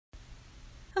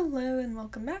Hello and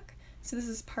welcome back. So this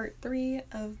is part 3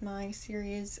 of my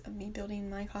series of me building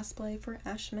my cosplay for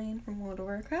Ashamane from World of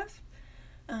Warcraft.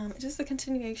 Just a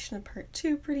continuation of part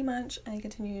 2 pretty much. I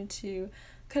continue to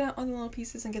cut out all the little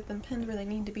pieces and get them pinned where they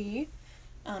need to be,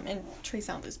 and trace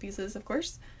out those pieces of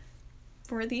course.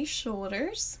 For the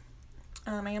shoulders,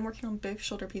 I am working on both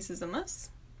shoulder pieces in this.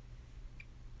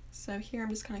 So here I'm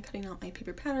just kind of cutting out my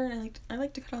paper pattern. I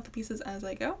like to cut out the pieces as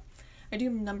I go. I do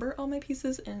number all my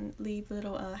pieces and leave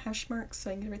little hash marks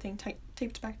so I can get everything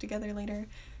taped back together later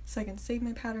so I can save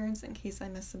my patterns in case I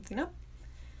mess something up.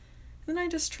 And then I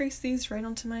just trace these right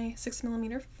onto my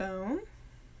 6mm foam.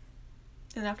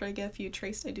 And after I get a few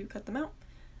traced, I do cut them out.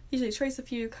 Usually trace a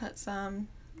few, cut some,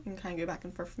 and kind of go back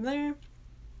and forth from there.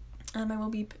 I will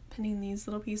be pinning these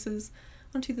little pieces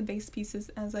onto the base pieces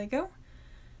as I go.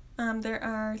 There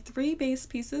are 3 base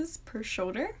pieces per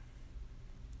shoulder.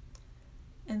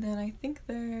 And then I think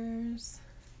there's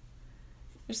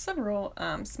several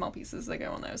small pieces that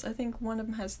go on those. I think one of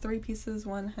them has 3 pieces,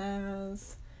 one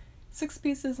has 6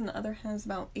 pieces, and the other has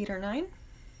about 8 or 9.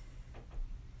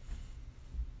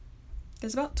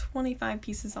 There's about 25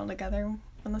 pieces altogether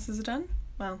when this is done.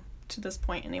 Well, to this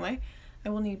point anyway. I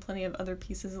will need plenty of other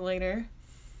pieces later.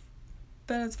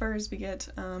 But as far as I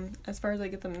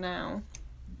get them now,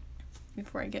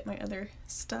 before I get my other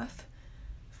stuff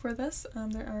for this,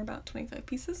 there are about 25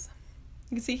 pieces.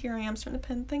 You can see here I am starting to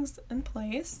pin things in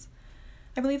place.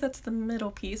 I believe that's the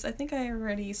middle piece. I think I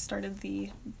already started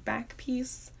the back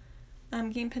piece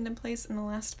getting pinned in place in the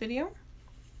last video.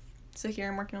 So here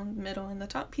I'm working on the middle and the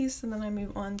top piece, and then I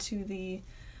move on to the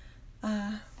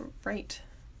right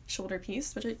shoulder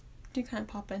piece, which I do kind of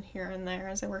pop in here and there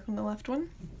as I work on the left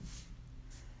one.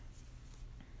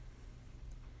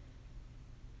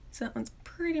 So that one's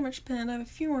pretty much pinned. I have a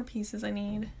few more pieces I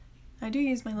need. I do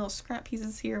use my little scrap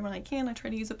pieces here when I can. I try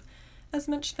to use up as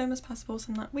much foam as possible so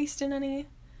I'm not wasting any.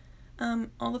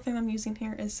 All the foam I'm using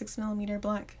here is 6mm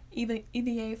black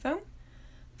EVA foam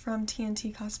from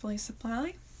TNT Cosplay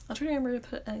Supply. I'll try to remember to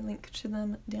put a link to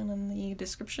them down in the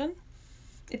description.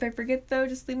 If I forget though,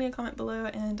 just leave me a comment below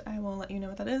and I will let you know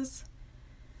what that is.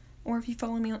 Or if you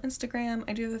follow me on Instagram,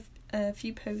 I do have a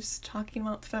few posts talking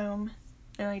about foam,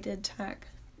 and I did tag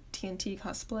TNT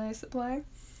Cosplay Supply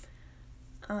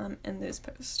in this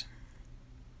post.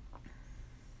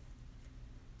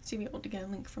 So you'll be able to get a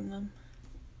link from them.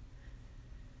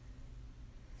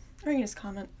 Or you can just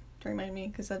comment to remind me,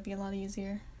 because that'd be a lot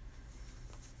easier.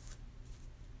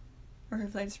 Or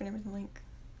hopefully I just remember the link.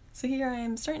 So here I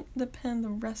am starting to pin the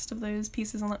rest of those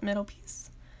pieces on that middle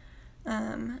piece.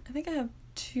 I think I have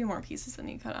 2 more pieces that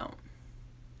need cut out.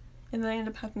 And then I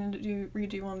ended up having to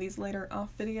redo one of these later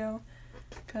off video,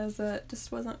 because it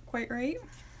just wasn't quite right.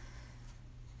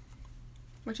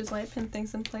 Which is why I pinned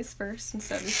things in place first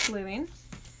instead of just gluing.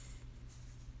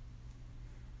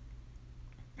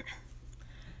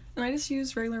 And I just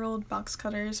use regular old box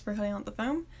cutters for cutting out the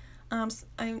foam.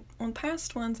 On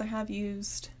past ones I have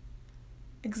used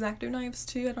X-Acto knives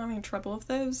too. I don't have any trouble with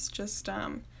those. Just I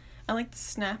like the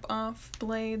snap off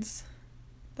blades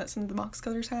that some of the box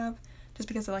cutters have, just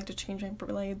because I like to change my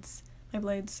blades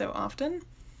so often.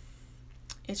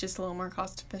 It's just a little more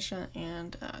cost efficient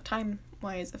and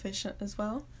time-wise efficient as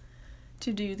well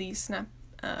to do these snap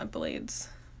blades,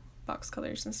 box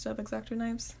cutters instead of X-Acto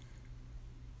knives.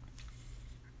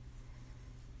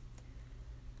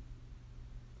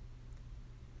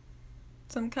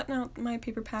 So I'm cutting out my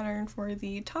paper pattern for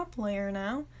the top layer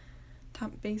now,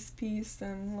 top base piece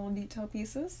and little detail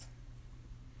pieces.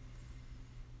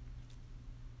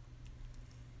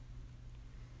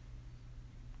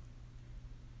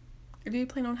 I do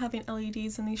plan on having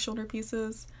LEDs in these shoulder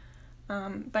pieces,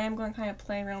 but I am going to kind of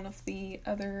play around with the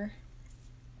other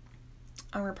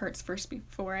armor parts first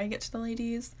before I get to the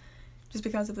LEDs, just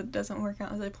because if it doesn't work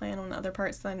out as I plan on other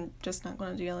parts, then I'm just not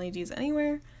going to do LEDs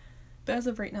anywhere. But as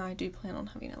of right now, I do plan on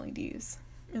having LEDs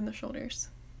in the shoulders.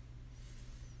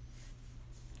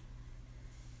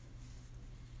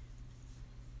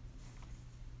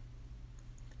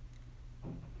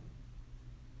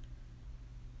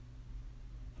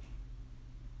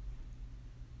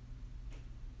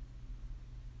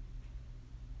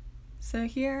 So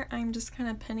here I'm just kind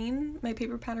of pinning my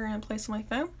paper pattern in place with my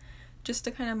foam, just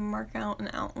to kind of mark out an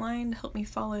outline to help me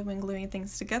follow when gluing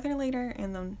things together later,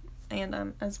 and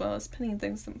as well as pinning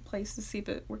things in place to see if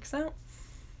it works out.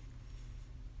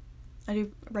 I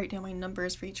do write down my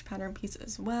numbers for each pattern piece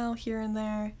as well here and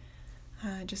there,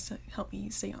 just to help me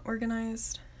stay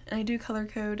organized. And I do color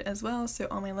code as well, so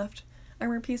all my left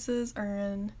armor pieces are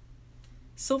in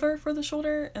silver for the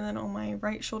shoulder, and then all my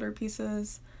right shoulder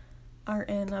pieces are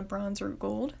in bronze or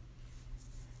gold.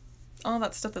 all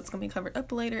that stuff that's going to be covered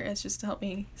up later is just to help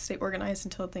me stay organized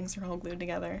until things are all glued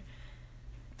together.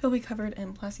 It'll be covered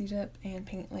in Plasti Dip and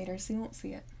paint later, so you won't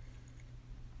see it.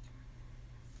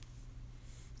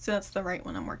 So that's the right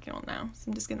one I'm working on now. So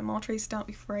I'm just getting them all traced out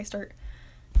before I start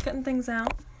cutting things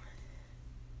out.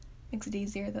 Makes it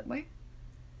easier that way.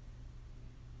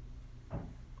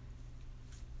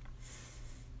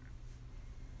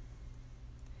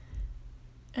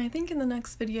 And I think in the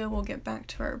next video we'll get back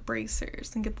to our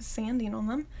bracers and get the sanding on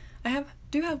them. I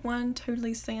do have one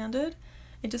totally sanded.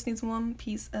 It just needs one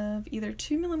piece of either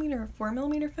 2mm or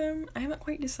 4mm foam. I haven't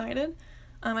quite decided.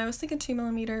 I was thinking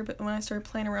 2mm, but when I started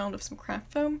playing around with some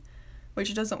craft foam,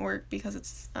 which doesn't work because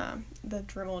it's the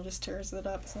Dremel just tears it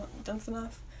up, it's not dense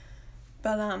enough.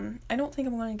 But I don't think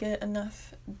I'm going to get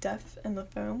enough depth in the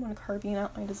foam when carving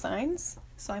out my designs,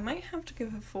 so I might have to give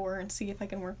it a 4 and see if I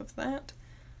can work with that.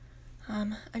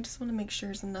 I just want to make sure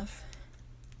there's enough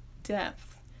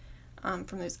depth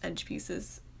from those edge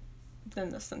pieces than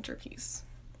the center piece.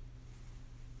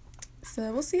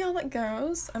 So we'll see how that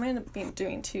goes. I might end up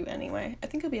doing 2 anyway. I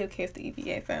think it'll be okay with the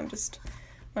EVA foam. Just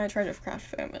when I tried with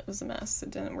craft foam, it was a mess. It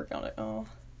didn't work out at all.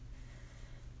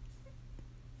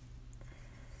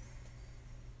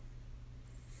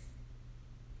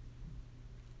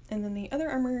 And then the other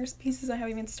armor pieces I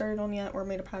haven't even started on yet or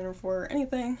made a pattern for or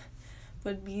anything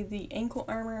would be the ankle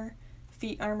armor,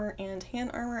 feet armor, and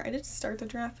hand armor. I did start the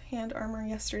draft hand armor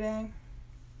yesterday,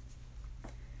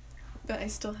 but I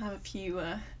still have a few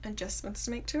adjustments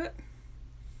to make to it.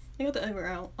 I got the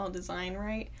overall design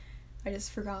right. I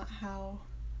just forgot how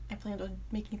I planned on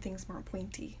making things more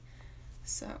pointy.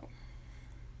 So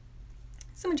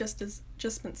some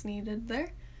adjustments needed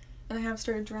there. And I have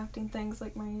started drafting things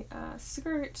like my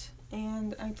skirt,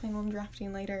 and I plan on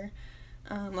drafting later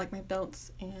like my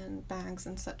belts and bags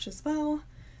and such as well.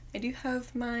 I do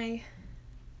have my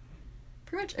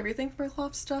pretty much everything for my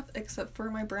cloth stuff except for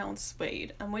my brown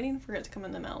suede. I'm waiting for it to come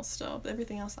in the mail still, but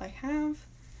everything else I have.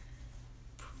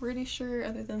 Pretty sure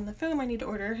other than the foam I need to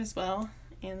order as well,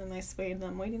 and then my suede that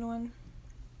I'm waiting on.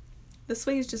 The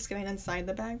suede is just getting inside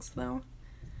the bags though,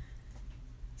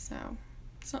 so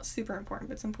it's not super important,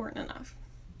 but it's important enough.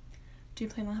 Do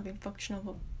plan on having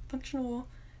functional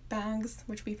bags,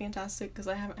 which would be fantastic because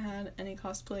I haven't had any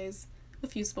cosplays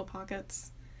with usable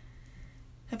pockets.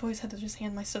 I've always had to just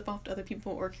hand my stuff off to other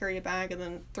people or carry a bag and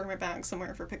then throw my bag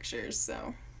somewhere for pictures,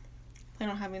 so I plan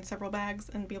on having several bags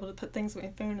and be able to put things with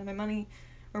my phone and my money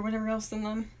or whatever else in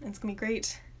them, and it's gonna be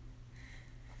great.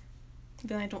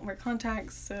 Then I don't wear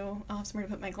contacts, so I'll have somewhere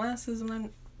to put my glasses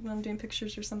when I'm doing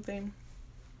pictures or something.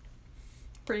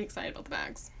 Pretty excited about the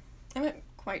bags. I haven't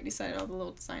quite decided all the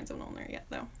little designs I want on there yet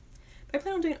though. But I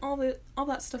plan on doing all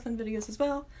that stuff in videos as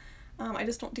well. I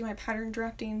just don't do my pattern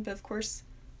drafting, but of course,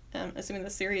 assuming the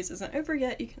series isn't over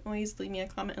yet, you can always leave me a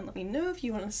comment and let me know if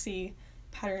you want to see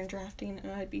pattern drafting,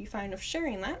 and I'd be fine with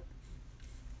sharing that.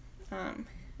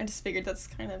 I just figured that's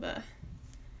kind of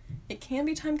it can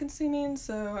be time consuming,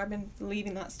 so I've been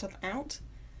leaving that stuff out.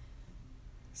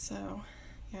 So,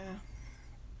 yeah.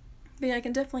 But yeah, I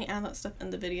can definitely add that stuff in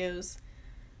the videos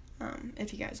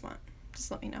if you guys want. Just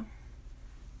let me know.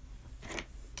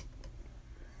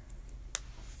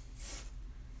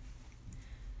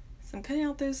 So I'm cutting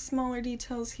out those smaller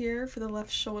details here for the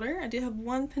left shoulder. I do have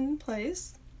one pin in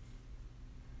place.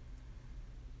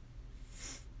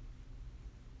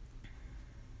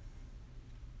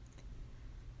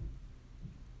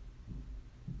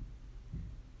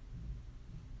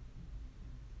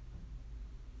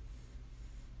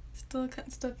 Still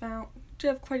cutting stuff out. I do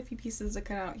have quite a few pieces to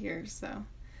cut out here, so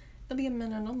it'll be a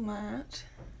minute on that.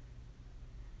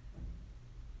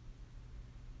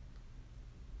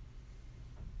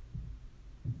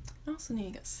 I also need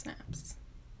to get snaps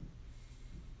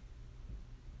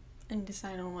and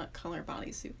decide on what color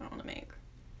bodysuit I want to make.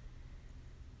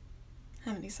 I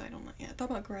haven't decided on that yet. I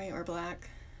thought about gray or black,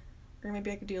 or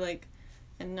maybe I could do like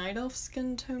a night elf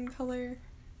skin tone color,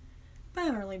 but I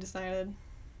haven't really decided.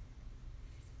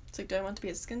 It's like, do I want it to be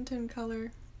a skin tone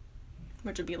color,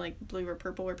 which would be like blue or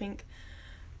purple or pink,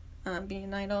 being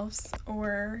night elves,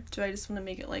 or do I just want to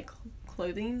make it like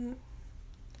clothing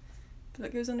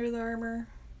that goes under the armor?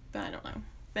 But I don't know.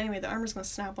 But anyway, the armor's going to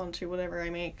snap onto whatever I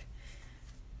make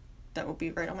that will be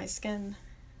right on my skin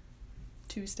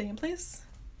to stay in place.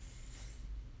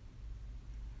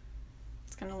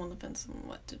 It's kind of on the fence on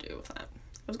what to do with that.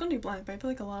 I was going to do black, but I feel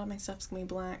like a lot of my stuff's going to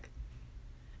be black.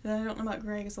 And then I don't know about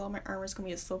gray because a lot of my armor's going to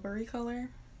be a silvery color.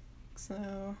 So,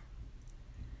 I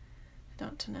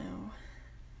don't know.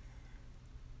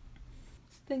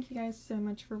 So thank you guys so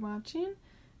much for watching.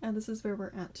 This is where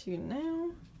we're at to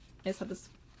now. I just have this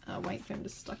white foam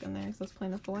just stuck in there because I was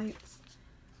playing with the lights.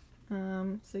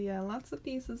 So yeah, lots of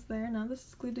pieces there. None of this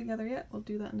is glued together yet. We'll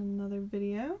do that in another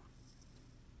video.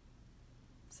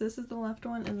 So this is the left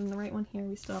one, and then the right one here,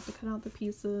 we still have to cut out the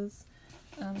pieces.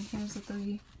 Here's the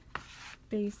 3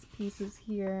 base pieces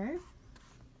here.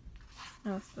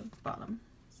 Oh, it's the bottom.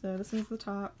 So this one's the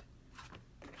top,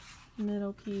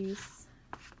 middle piece,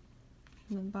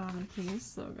 and then bottom piece.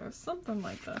 So it'll go something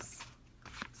like this,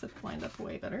 except lined up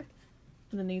way better.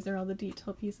 And then these are all the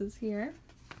detail pieces here.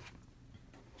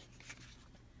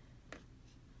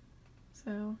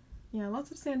 So yeah,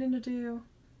 lots of sanding to do,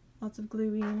 lots of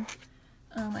gluing.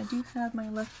 I do have my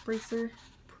left bracer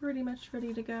pretty much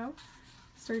ready to go.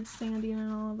 Started sanding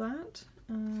and all of that.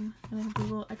 And I have a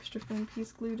little extra thin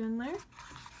piece glued in there.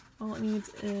 All it needs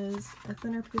is a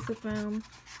thinner piece of foam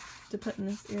to put in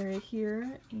this area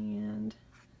here, and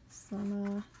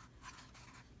some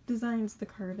designs to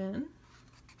carve in.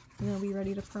 And I'll be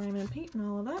ready to prime and paint and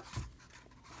all of that.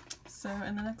 So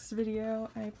in the next video,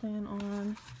 I plan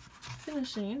on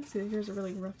finishing. See, here's a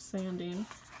really rough sanding.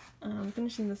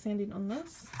 Finishing the sanding on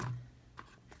this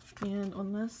and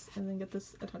on this, and then get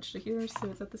this attached to here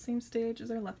so it's at the same stage as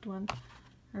our left one.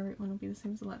 Our right one will be the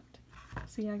same as the left.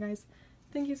 So yeah, guys,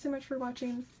 thank you so much for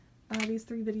watching these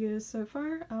 3 videos so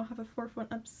far. I'll have a 4th one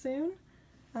up soon.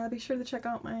 Be sure to check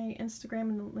out my Instagram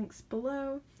and the links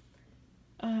below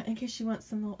in case you want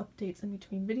some little updates in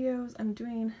between videos. I'm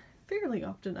doing fairly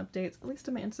often updates, at least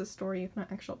in my Insta story, if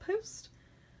not actual post,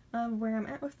 where I'm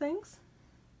at with things.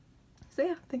 So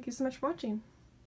yeah, thank you so much for watching.